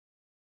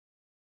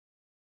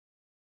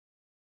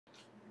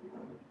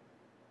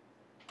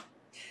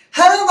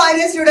Hello my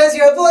dear students,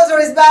 your professor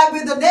is back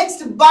with the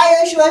next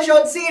Bio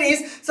Short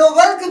series. So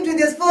welcome to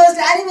this first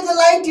Animal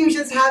Light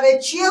Tuitions. Have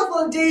a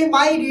cheerful day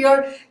my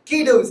dear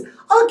kiddos.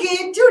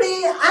 Okay,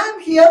 today I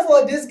am here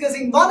for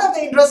discussing one of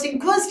the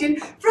interesting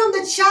questions from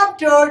the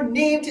chapter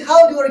named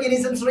How Do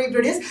Organisms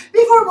Reproduce?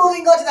 Before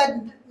moving on to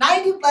that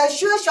 90 plus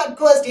short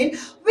question,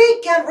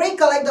 we can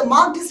recollect the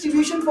mark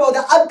distribution for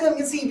the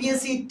upcoming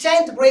CBSE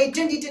 10th grade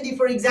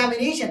 2024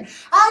 examination.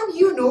 And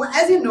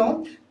as you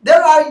know,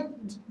 there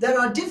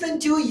are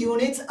different two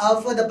units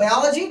for the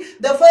biology.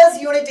 The first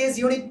unit is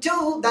unit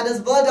 2, that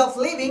is World of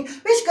Living,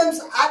 which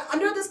comes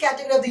under this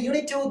category of the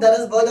unit 2, that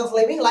is World of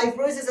Living, Life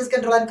Processes,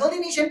 Control and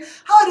Coordination,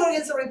 How do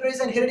organisms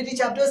reproduce, and heredity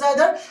chapters are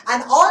there.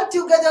 And all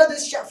together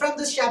from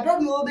this chapter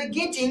we will be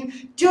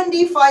getting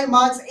 25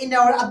 marks in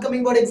our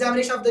upcoming board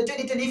examination of the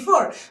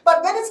 2024.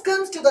 But when it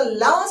comes to the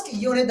last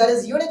unit, that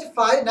is unit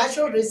 5,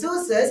 Natural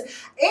Resources,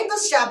 in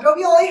this chapter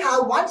we only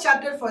have one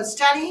chapter for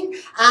studying,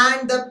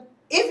 and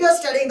if you are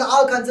studying the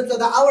all concepts of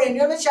the our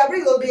environment chapter,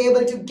 you will be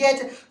able to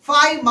get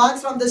 5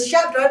 marks from this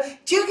chapter.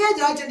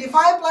 Together, 25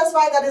 plus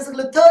 5, that is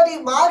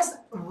 30 marks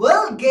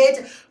will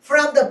get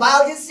from the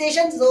biology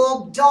session.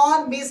 So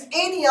don't miss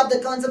any of the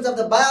concepts of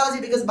the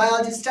biology, because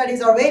biology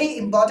studies are very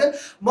important.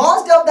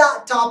 Most of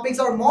the topics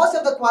or most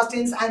of the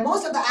questions and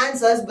most of the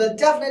answers will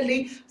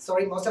definitely,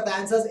 most of the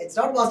answers, it's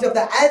not most of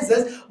the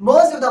answers,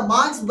 most of the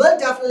marks will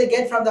definitely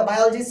get from the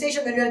biology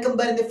session when we are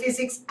comparing the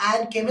physics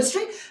and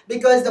chemistry,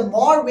 because the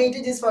more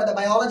weightage is for the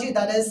biology,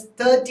 that is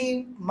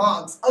 30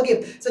 marks.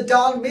 Okay, so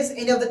don't miss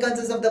any of the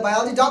concepts of the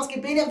biology, don't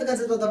skip any of the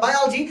concepts of the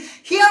biology.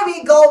 Here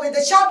we go with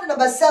the chapter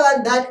number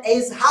 7, that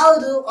is How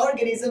Do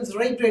Organisms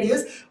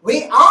Reproduce.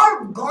 We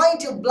are going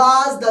to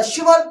blast the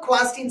short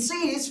question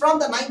series from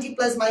the 90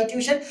 plus my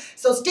tuition.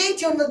 So stay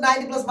tuned with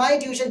 90 plus my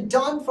tuition.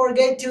 Don't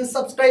forget to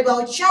subscribe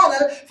our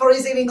channel for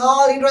receiving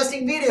all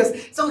interesting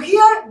videos. So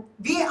here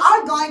we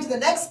are going to the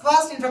next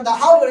question from the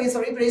How Do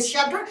Organisms Reproduce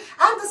chapter,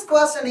 and this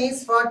question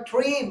is for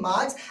 3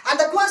 marks, and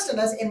the question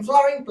is: in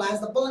flowering plants,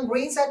 the pollen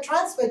grains are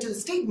transferred to the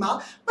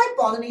stigma by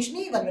pollination.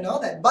 Even we know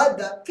that, but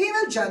the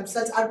female germ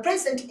cells are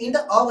present in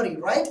the ovary,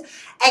 right?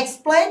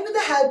 Explain with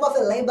the help of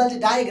a labeled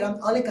diagram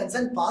only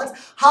concerned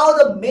parts how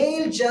the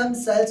male germ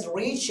cells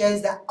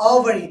reaches the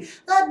ovary.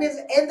 That means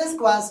in this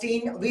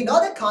question we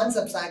know the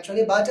concepts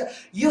actually, but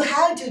you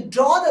have to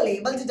draw the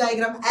labeled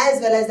diagram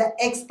as well as the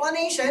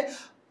explanation.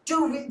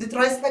 With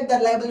respect,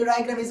 that label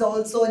diagram is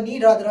also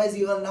needed, otherwise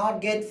you will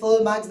not get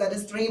full marks, that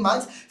is 3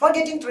 marks. For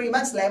getting 3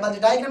 marks, label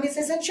diagram is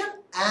essential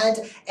and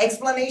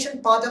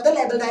explanation part of the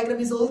label diagram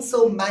is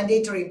also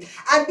mandatory.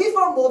 And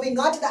before moving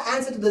on to the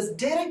answer to this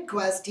direct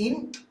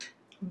question,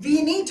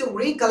 we need to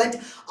recollect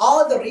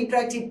all the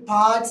reproductive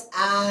parts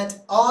and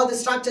all the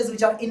structures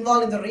which are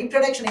involved in the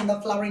reproduction in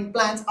the flowering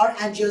plants or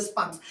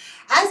angiosperms.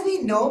 As we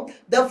know,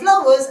 the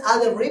flowers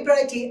are the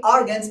reproductive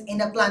organs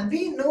in a plant.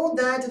 We know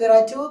that there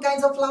are 2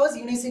 kinds of flowers,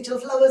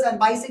 unisexual flowers and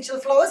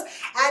bisexual flowers.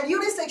 And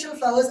unisexual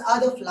flowers are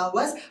the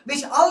flowers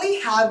which only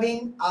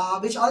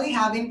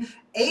having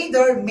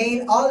either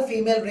male or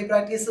female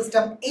reproductive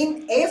system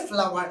in a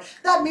flower.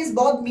 That means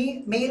both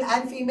male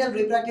and female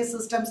reproductive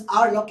systems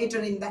are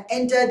located in the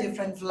entire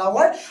different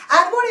flower.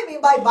 And what do you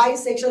mean by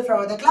bisexual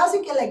flower? The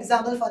classical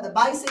example for the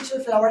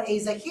bisexual flower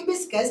is a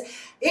hibiscus.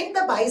 In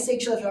the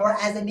bisexual flower,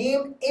 as the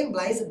name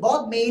implies,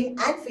 both male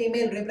and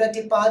female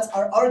reproductive parts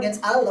or organs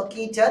are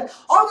located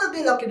or will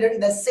be located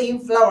in the same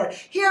flower.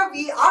 Here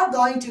we are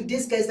going to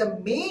discuss the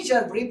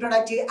major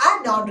reproductive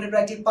and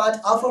non-reproductive part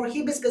of our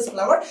hibiscus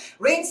flower.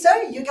 Rain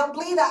sir, you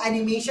complete the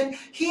animation.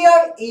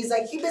 Here is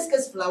a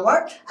hibiscus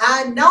flower,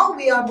 and now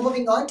we are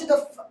moving on to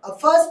the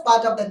first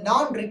part of the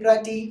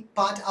non-reproductive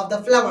part of the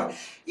flower.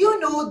 You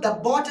know the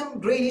bottom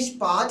greenish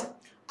part,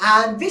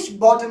 and which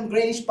bottom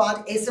greenish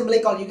part is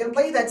simply called, you can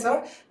play that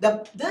sir,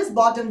 this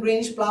bottom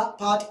greenish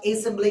part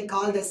is simply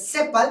called the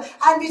sepal,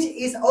 and which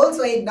is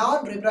also a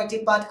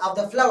non-reproductive part of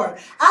the flower.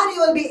 And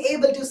you will be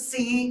able to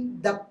see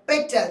the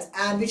petals,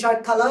 and which are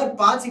colored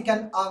parts. You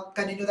can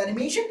continue the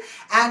animation,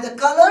 and the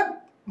colored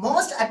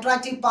most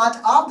attractive part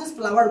of this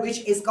flower,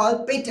 which is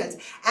called petals,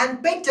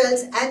 and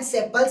petals and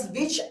sepals,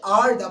 which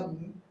are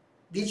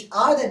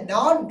the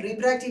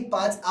non-reproductive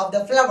parts of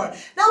the flower.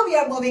 Now we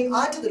are moving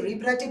on to the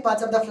reproductive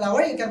parts of the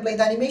flower. You can play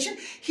the animation.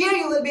 Here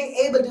you will be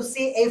able to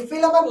see a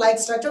filament like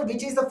structure,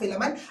 which is the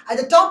filament. At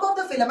the top of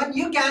the filament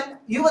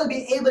you will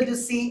be able to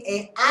see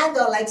a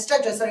anther like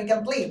structure, so you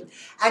can play.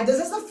 And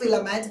this is the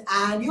filament,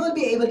 and you will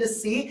be able to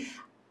see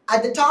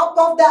at the top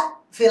of the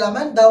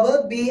filament there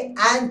will be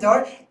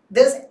anther.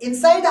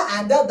 Inside the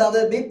anther there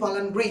will be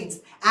pollen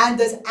grains, and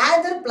this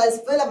anther plus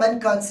filament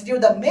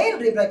constitute the male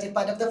reproductive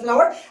part of the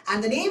flower,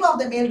 and the name of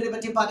the male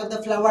reproductive part of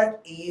the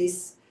flower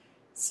is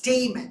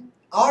stamen,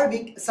 or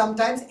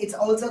sometimes it's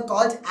also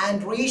called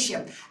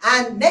androecium.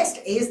 And next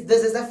is,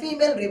 this is the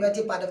female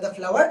reproductive part of the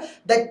flower,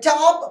 the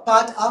top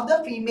part of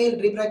the female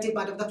reproductive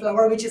part of the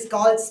flower, which is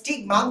called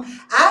stigma.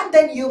 And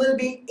then you will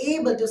be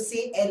able to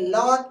see a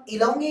long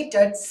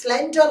elongated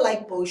slender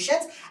like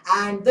portions,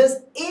 and this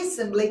is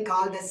simply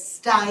called a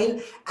style.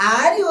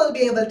 And you will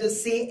be able to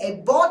see a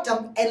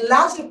bottom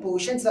enlarged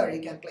portion, so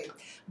you can play.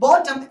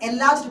 bottom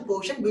enlarged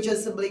portion which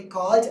is simply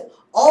called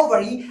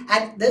ovary,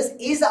 and this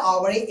is the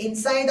ovary.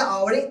 Inside the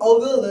ovary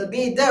ovule will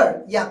be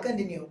there. Yeah,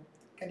 continue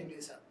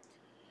sir.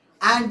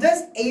 And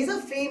this is a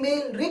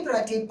female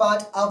reproductive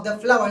part of the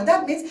flower.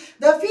 That means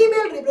the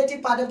female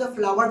reproductive part of the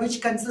flower,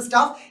 which consists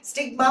of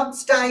stigma,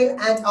 style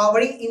and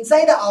ovary.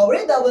 Inside the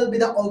ovary there will be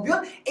the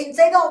ovule.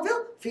 Inside the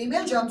ovule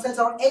female germ cells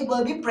or egg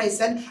will be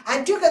present,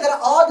 and together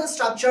all the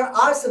structure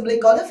are simply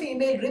called the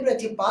female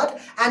reproductive part,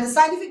 and the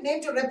scientific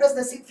name to represent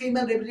the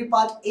female reproductive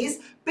part is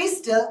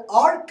pistil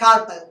or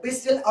carpel.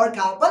 Pistil or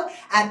carpel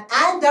and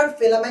anther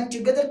filament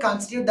together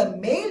constitute the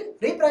male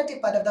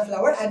reproductive part of the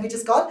flower, and which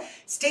is called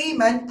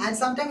stamen, and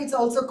sometimes it's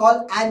also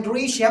called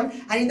androecium.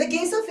 And in the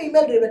case of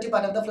female reproductive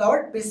part of the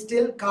flower,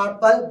 pistil,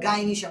 carpel,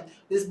 gynoecium.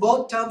 These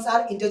both terms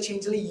are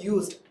interchangeably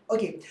used.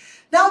 Okay,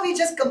 now we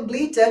just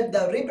completed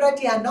the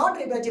reproductive and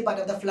non-reproductive part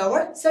of the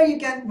flower, so you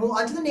can move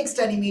on to the next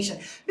animation.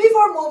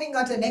 Before moving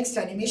on to the next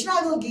animation,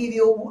 I will give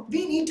you,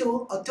 we need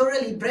to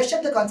thoroughly brush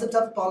up the concept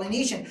of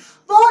pollination.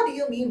 What do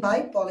you mean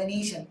by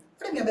pollination?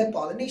 What do you mean by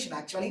pollination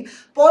actually?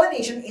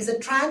 Pollination is a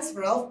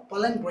transfer of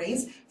pollen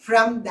grains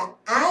from the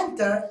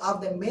anther of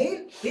the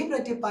male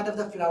reproductive part of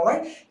the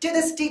flower to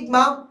the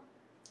stigma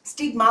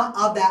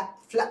of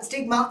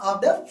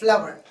the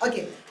flower.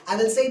 Okay, I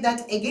will say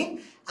that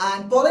again.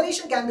 And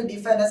pollination can be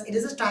defined as it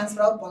is a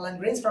transfer of pollen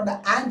grains from the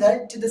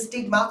anther to the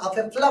stigma of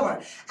a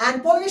flower.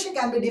 And pollination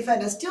can be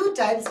defined as two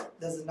types.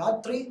 This is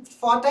not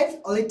four types,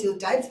 only two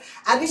types,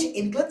 and which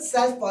includes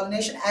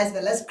self-pollination as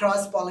well as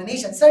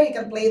cross-pollination. So you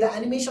can play the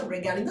animation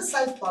regarding the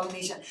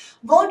self-pollination.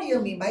 What do you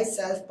mean by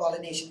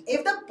self-pollination?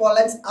 If the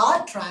pollens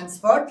are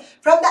transferred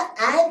from the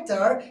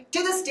anther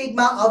to the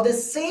stigma of the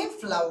same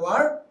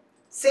flower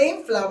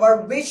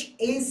which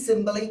is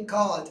simply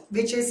called,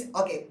 which is,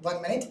 okay,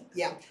 1 minute,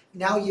 yeah,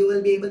 now you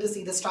will be able to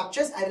see the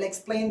structures. I will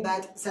explain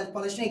that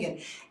self-pollination again.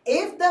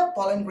 If the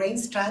pollen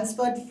grains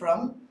transferred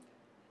from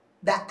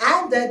the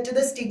anther to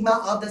the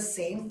stigma of the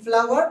same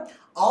flower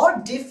or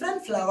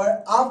different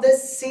flower of the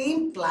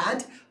same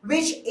plant,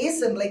 which is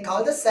simply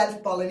called the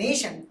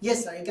self-pollination.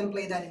 Yes sir, you can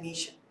play the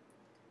animation.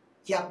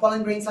 Yeah,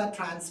 pollen grains are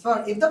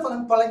transferred. If the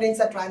pollen grains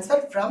are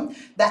transferred from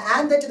the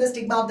anther to the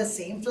stigma of the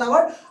same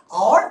flower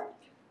or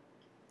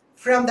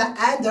from the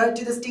anther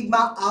to the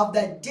stigma of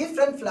the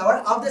different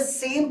flower of the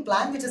same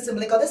plant, which is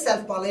simply called the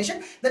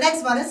self-pollination. The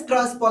next one is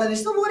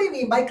cross-pollination. So what do you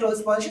mean by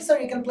cross-pollination? So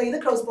you can play the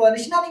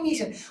cross-pollination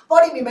animation.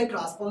 What do you mean by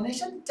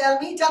cross-pollination? Tell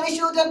me,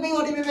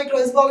 what do you mean by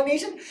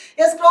cross-pollination?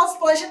 Yes,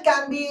 cross-pollination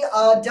can be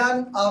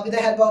done with the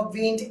help of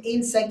winged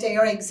insect,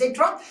 air,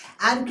 etc.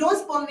 And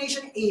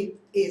cross-pollination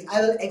is,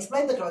 I will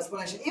explain the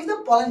cross-pollination. If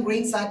the pollen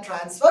grains are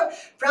transferred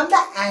from the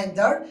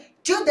anther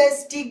to the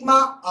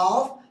stigma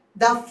of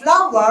the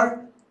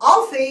flower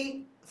of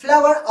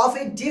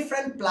a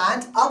different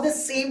plant of the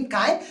same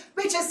kind,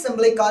 which is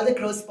simply called the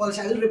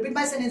cross-pollination. I will repeat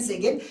my sentence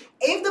again.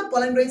 If the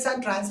pollen grains are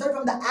transferred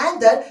from the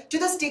anther to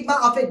the stigma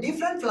of a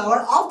different flower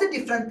of the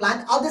different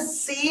plant of the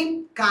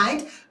same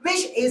kind,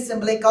 which is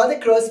simply called the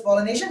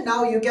cross-pollination.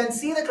 Now you can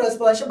see the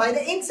cross-pollination by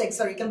the insects,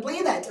 so you can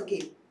play that.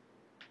 Okay,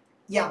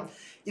 yeah,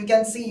 you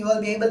can see, you will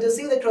be able to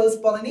see the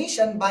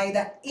cross-pollination by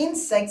the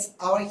insects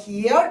over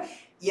here.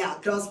 Yeah,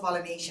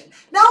 cross-pollination.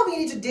 Now we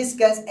need to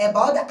discuss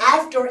about the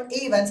after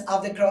events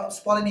of the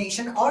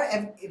cross-pollination, or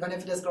even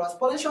if it is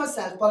cross-pollination or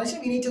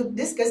self-pollination, we need to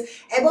discuss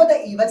about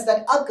the events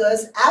that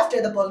occurs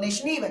after the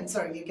pollination event.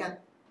 Sorry, you can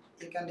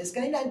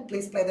disconnect and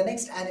please play the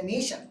next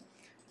animation.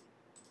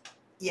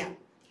 Yeah,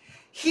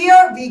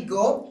 here we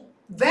go.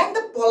 When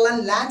the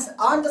pollen lands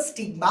on the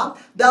stigma,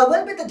 there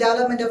will be the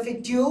development of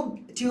a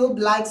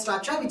tube-like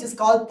structure which is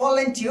called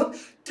pollen tube,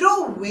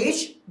 through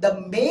which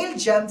the male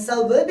germ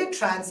cell will be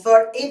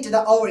transferred into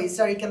the ovary.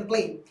 So you can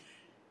play.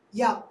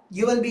 Yeah,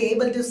 you will be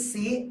able to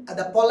see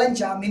the pollen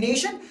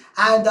germination,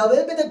 and there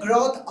will be the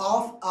growth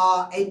of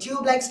a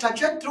tube-like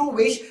structure through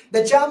which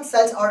the germ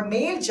cells or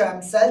male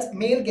germ cells,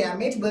 male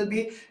gamete, will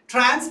be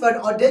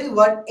transferred or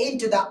delivered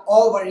into the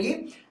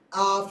ovary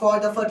for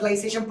the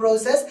fertilization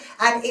process.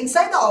 And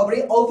inside the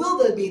ovary, ovule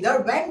will be there.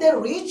 When they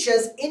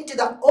reaches into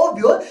the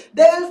ovule,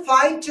 they will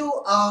find to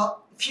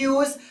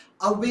fuse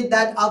with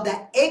that of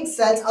the egg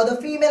cells or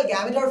the female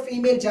gamete or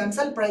female germ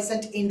cell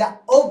present in the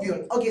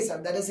ovule. Okay sir,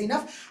 that is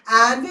enough,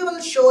 and we will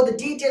show the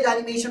detailed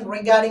animation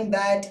regarding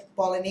that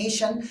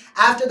pollination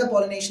after the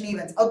pollination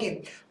events.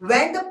 Okay,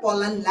 when the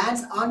pollen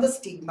lands on the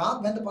stigma,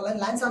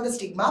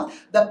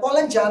 the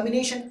pollen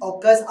germination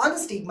occurs on the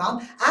stigma,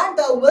 and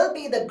there will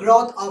be the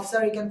growth of,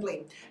 sir you can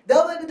play,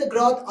 there will be the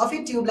growth of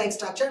a tube-like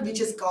structure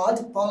which is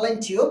called pollen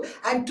tube,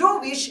 and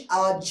through which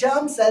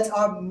germ cells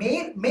or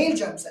male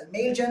germ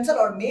cell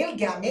or male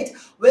gamete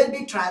will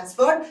be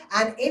transferred.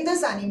 And in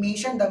this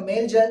animation, the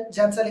male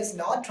germ cell is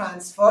not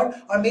transferred,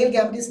 or male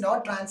gamete is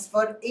not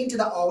transferred into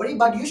the ovary,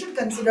 but you should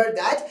consider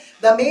that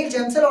the male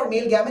germ cell or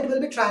male gamete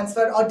will be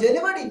transferred or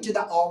delivered into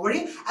the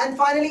ovary, and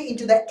finally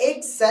into the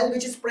egg cell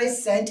which is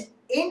present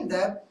in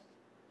the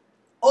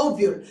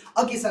ovule.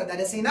 Okay, so that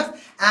is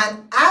enough.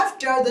 And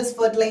after this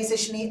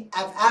fertilization,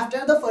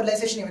 after the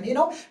fertilization event, you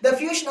know, the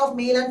fusion of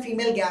male and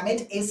female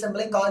gamete is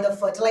simply called the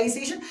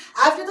fertilization.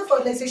 After the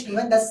fertilization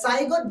event, the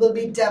zygote will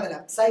be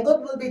developed.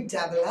 Zygote will be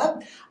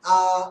developed.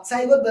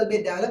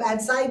 And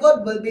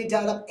zygote will be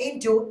developed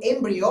into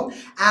embryo.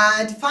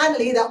 And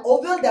finally, the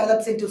ovule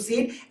develops into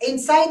seed.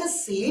 Inside the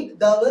seed,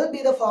 there will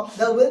be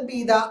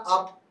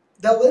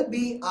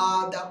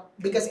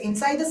because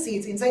inside the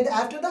seeds,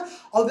 after the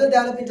ovule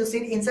develop into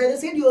seed, inside the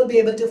seed you will be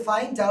able to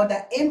find out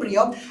the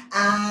embryo,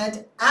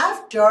 and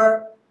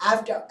the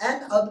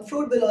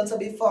fruit will also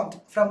be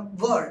formed. From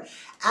where?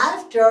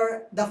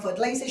 After the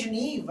fertilization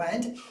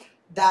event,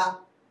 the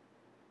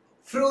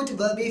fruit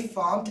will be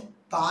formed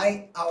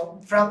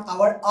from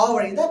our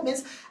ovary. That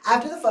means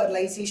after the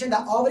fertilization,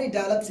 the ovary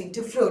develops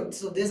into fruit.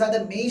 So these are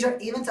the major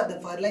events of the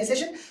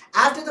fertilization.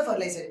 After the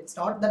fertilization, it's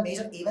not the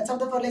major events of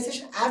the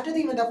fertilization. After the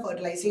event of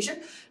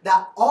fertilization,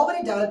 the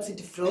ovary develops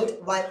into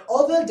fruit, while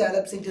ovule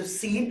develops into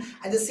seed.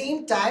 At the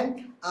same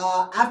time,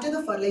 after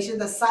the fertilization,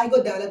 the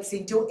zygote develops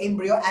into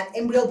embryo, and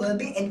embryo will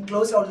be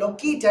enclosed or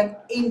located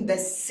in the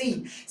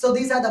seed. So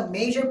these are the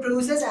major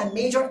processes and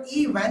major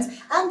events,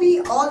 and we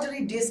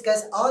already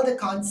discussed all the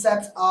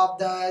concepts of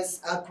this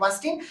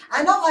question.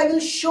 And now I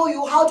will show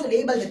you how to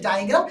label the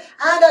diagram,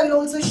 and I will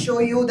also show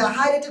you the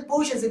highlighted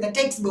portions in the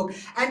textbook.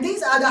 And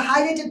these are the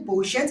highlighted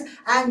portions,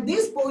 and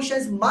these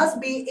portions must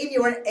be in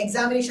your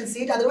examination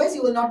sheet, otherwise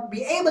you will not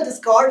be able to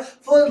score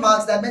full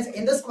marks. That means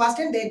in this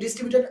question they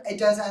distributed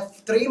it as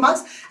 3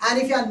 marks,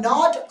 and if you are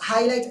not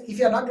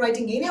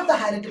writing any of the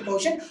highlighted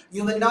portion,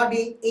 you will not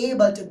be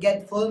able to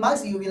get full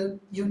marks. You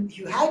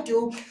have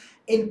to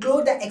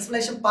include the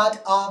explanation part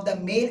of the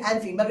male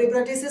and female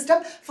reproductive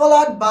system,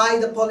 followed by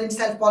the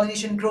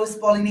self-pollination,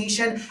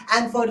 cross-pollination,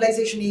 and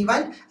fertilization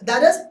event.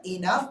 That is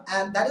enough,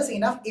 and that is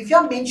enough. If you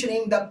are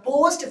mentioning the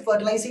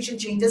post-fertilization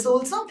changes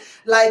also,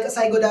 like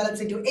zygote develops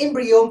into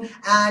embryo,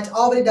 and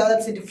ovary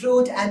develops into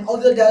fruit, and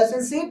ovule develops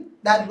into seed,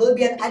 that will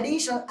be an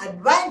additional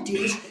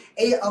advantage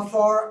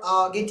for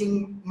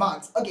getting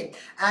marks. Okay,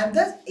 and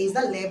this is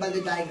the label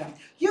diagram.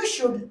 You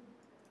should,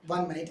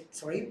 1 minute,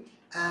 sorry,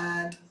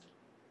 and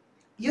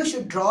you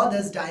should draw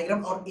this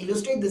diagram or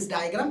illustrate this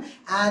diagram,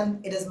 and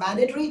it is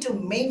mandatory to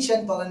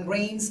mention pollen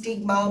grain,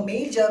 stigma,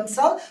 male germ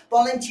cell,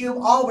 pollen tube,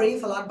 ovary,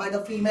 followed by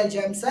the female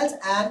germ cells,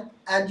 and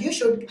you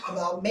should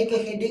make a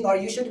heading, or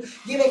you should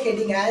give a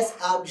heading as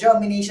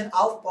germination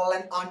of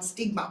pollen on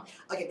stigma.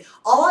 Okay,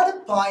 all the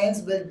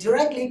points will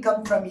directly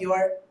come from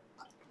your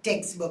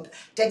textbook.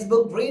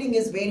 Textbook reading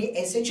is very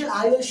essential.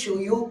 I will show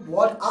you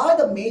what are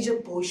the major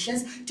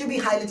portions to be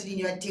highlighted in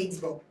your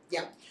textbook.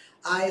 Yeah,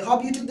 I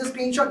hope you took the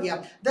screenshot.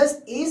 Yeah,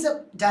 this is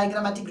a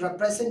diagrammatic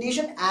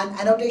representation, and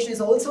annotation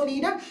is also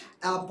needed.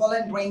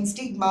 Pollen grain,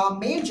 stigma,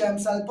 male germ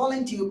cell,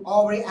 pollen tube,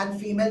 ovary, and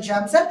female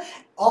germ cell.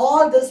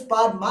 All this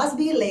part must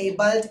be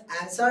labeled.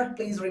 Answer,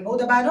 please remove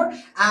the banner,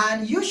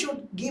 and you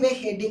should give a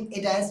heading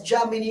it as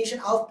germination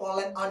of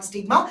pollen on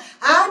stigma.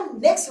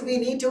 And next we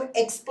need to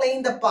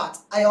explain the parts.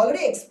 I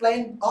already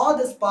explained all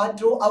this part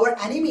through our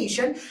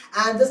animation,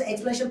 and this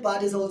explanation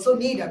part is also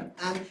needed.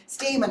 And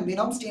stamen, we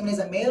know stamen is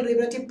a male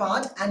reproductive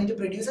part, and it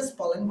produces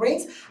pollen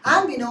grains.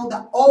 And we know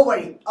the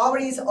ovary.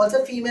 Ovary is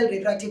also female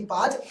reproductive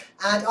part,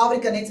 and ovary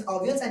contains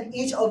ovules, and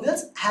each ovule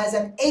has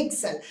an egg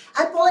cell,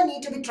 and pollen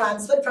need to be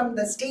transferred from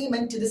the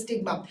stamen to the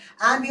stigma.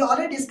 And we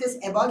already discussed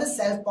about the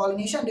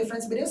self-pollination,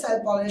 difference between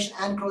self-pollination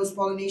and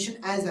cross-pollination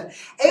as well.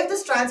 If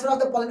this transfer of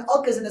the pollen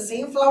occurs in the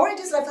same flower, it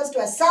is referred to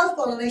as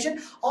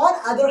self-pollination. On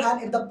the other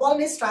hand, if the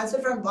pollen is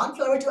transferred from one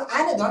flower to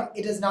another,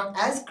 it is known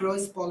as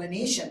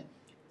cross-pollination.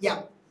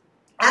 Yeah.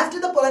 After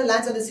the pollen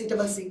lands on the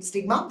suitable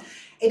stigma,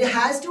 it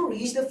has to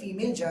reach the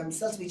female germ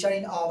cells which are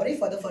in ovary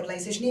for the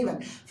fertilization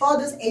event. For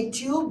this, a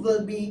tube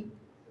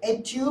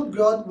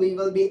growth we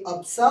will be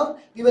observed,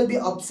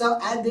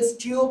 and this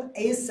tube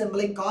is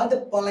simply called the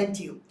pollen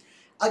tube.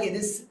 Okay,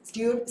 this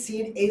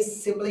seed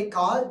is simply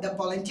called the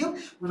pollen tube.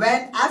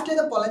 When after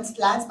the pollen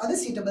lands on the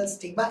suitable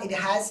stigma, it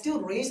has to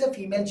reach the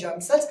female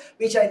germ cells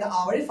which are in the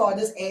ovary. For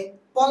this, a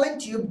pollen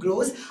tube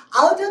grows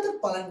out of the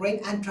pollen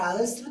grain and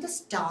travels through the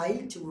style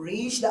to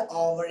reach the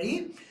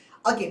ovary.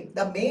 Okay,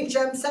 the male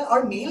germ cell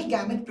or male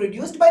gamete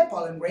produced by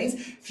pollen grains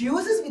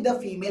fuses with the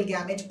female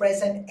gamete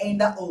present in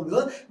the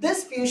ovule.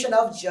 This fusion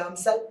of germ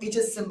cell, which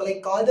is simply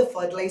called the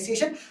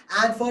fertilization,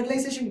 and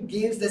fertilization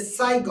gives the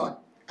zygote.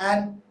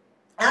 And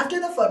after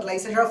the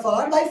fertilization or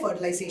followed by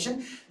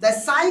fertilization, the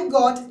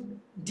zygote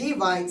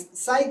divides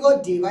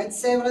several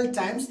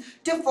times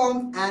to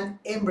form an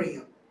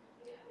embryo.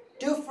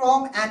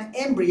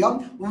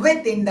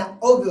 Within the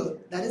ovule.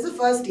 That is the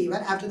first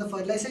event after the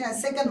fertilization. And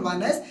second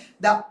one is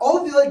the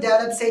ovule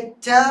develops a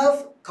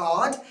turf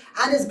cord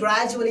and is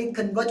gradually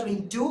converted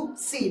into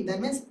seed.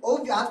 That means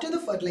after the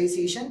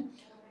fertilization,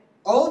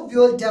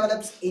 ovule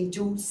develops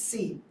into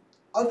seed.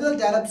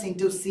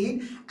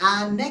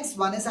 And next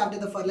one is after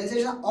the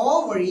fertilization,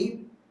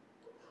 ovary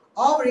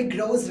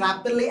grows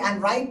rapidly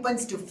and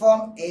ripens to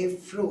form a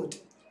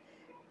fruit.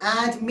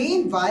 And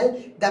meanwhile,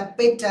 the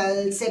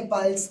petal,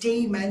 sepal,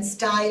 stamen,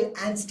 style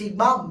and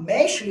stigma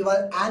may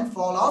shrivel and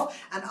fall off,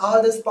 and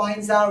all these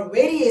points are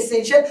very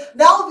essential.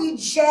 Now we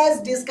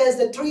just discussed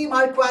the 3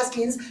 mark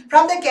questions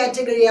from the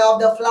category of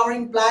the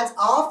flowering plants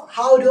of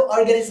how do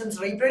organisms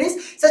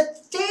reproduce. So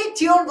stay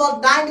tuned for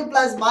 90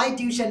 plus my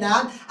tuition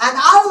app, and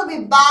I will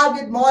be back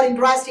with more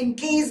interesting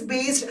case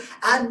based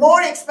and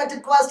more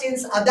expected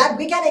questions that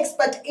we can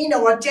expect in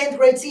our 10th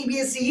grade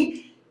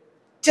CBSE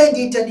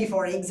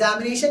 2024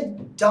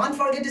 examination. Don't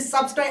forget to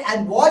subscribe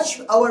and watch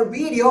our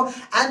video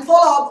and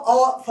follow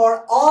up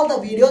for all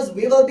the videos.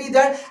 We will be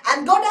there,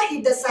 and gonna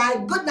hit the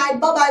side. Good night.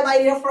 Bye bye, my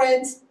dear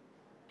friends.